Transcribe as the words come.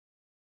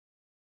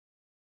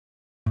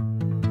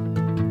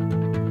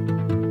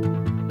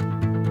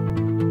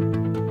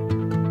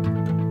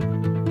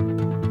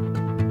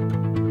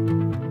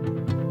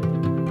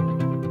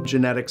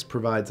genetics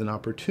provides an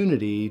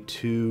opportunity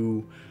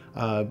to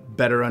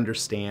better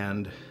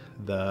understand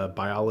the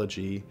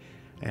biology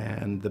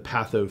and the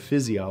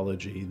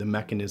pathophysiology, the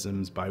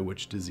mechanisms by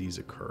which disease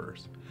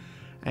occurs.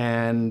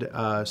 And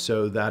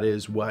so that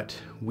is what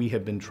we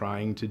have been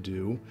trying to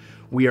do.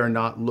 We are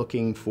not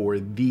looking for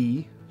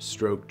the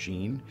stroke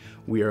gene.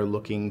 We are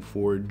looking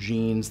for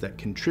genes that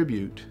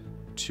contribute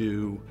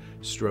to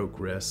stroke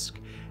risk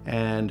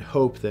and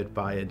hope that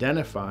by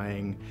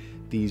identifying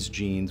these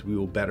genes, we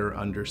will better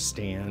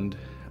understand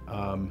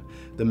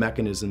the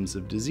mechanisms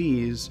of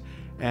disease,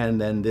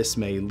 and then this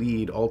may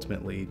lead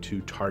ultimately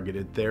to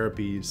targeted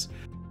therapies.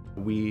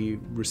 We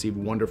receive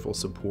wonderful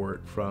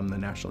support from the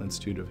National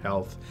Institute of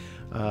Health,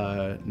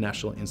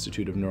 National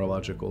Institute of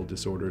Neurological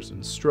Disorders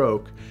and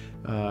Stroke,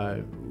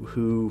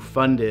 who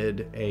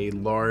funded a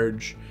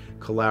large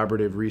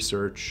collaborative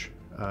research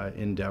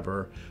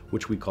endeavor,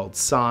 which we called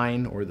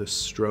SIGN, or the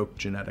Stroke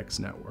Genetics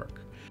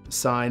Network.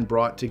 SIGN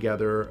brought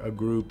together a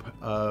group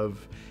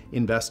of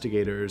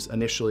investigators,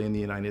 initially in the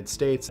United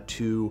States,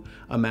 to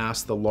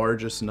amass the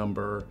largest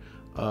number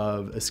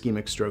of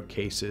ischemic stroke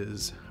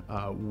cases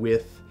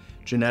with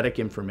genetic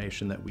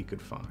information that we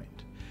could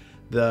find.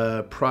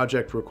 The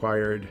project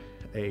required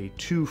a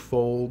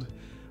twofold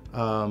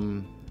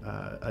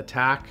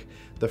attack.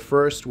 The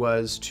first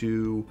was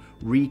to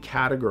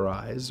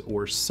recategorize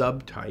or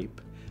subtype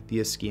the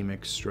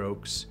ischemic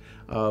strokes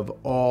of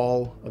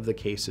all of the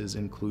cases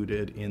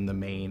included in the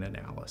main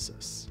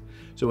analysis.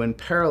 So in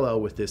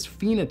parallel with this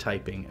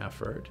phenotyping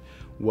effort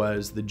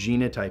was the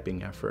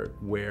genotyping effort,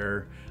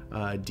 where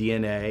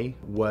DNA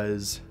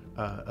was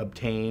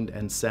obtained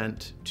and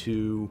sent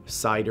to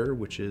CIDR,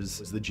 which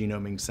is the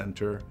Genoming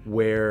Center,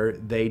 where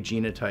they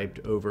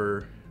genotyped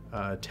over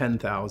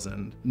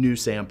 10,000 new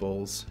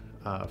samples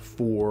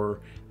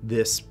for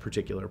this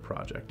particular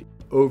project.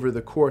 Over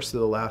the course of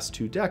the last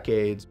 2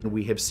 decades,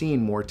 we have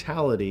seen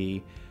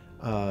mortality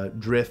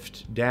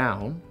drift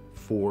down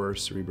for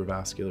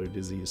cerebrovascular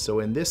disease. So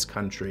in this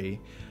country,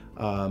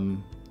 5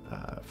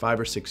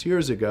 or 6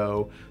 years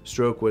ago,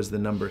 stroke was the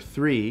number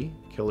 3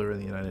 killer in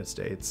the United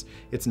States.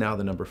 It's now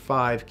the number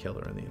 5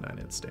 killer in the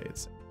United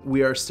States.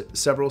 We are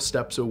several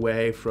steps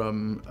away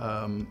from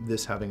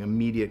this having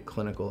immediate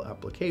clinical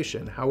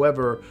application.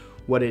 However,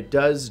 what it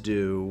does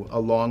do,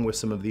 along with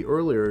some of the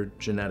earlier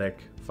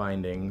genetic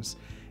findings,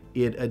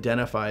 it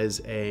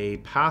identifies a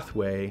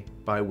pathway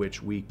by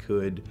which we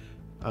could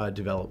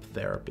develop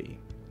therapy.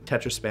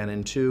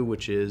 Tetraspanin 2,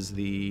 which is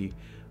the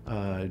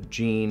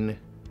gene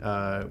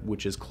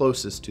which is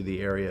closest to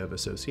the area of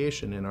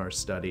association in our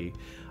study,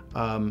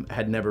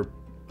 had never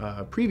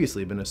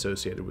previously been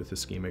associated with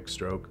ischemic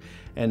stroke.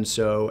 And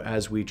so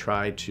as we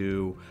try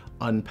to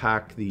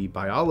unpack the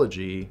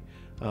biology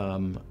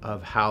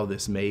of how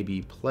this may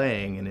be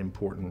playing an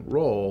important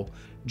role,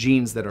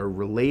 genes that are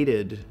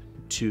related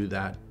to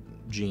that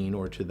gene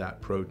or to that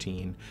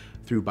protein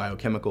through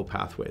biochemical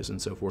pathways and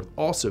so forth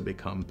also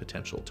become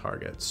potential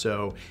targets.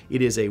 So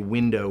it is a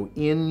window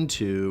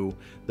into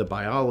the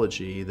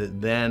biology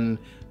that then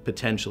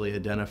potentially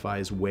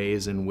identifies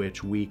ways in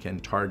which we can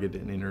target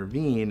and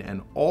intervene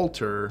and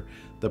alter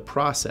the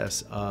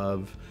process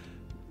of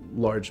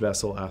large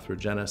vessel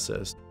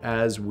atherogenesis.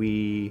 As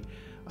we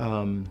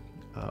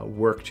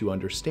work to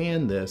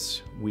understand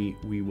this,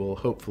 we will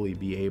hopefully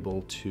be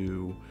able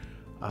to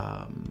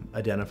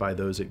identify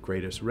those at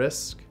greatest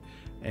risk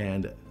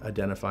and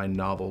identify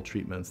novel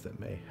treatments that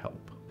may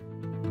help.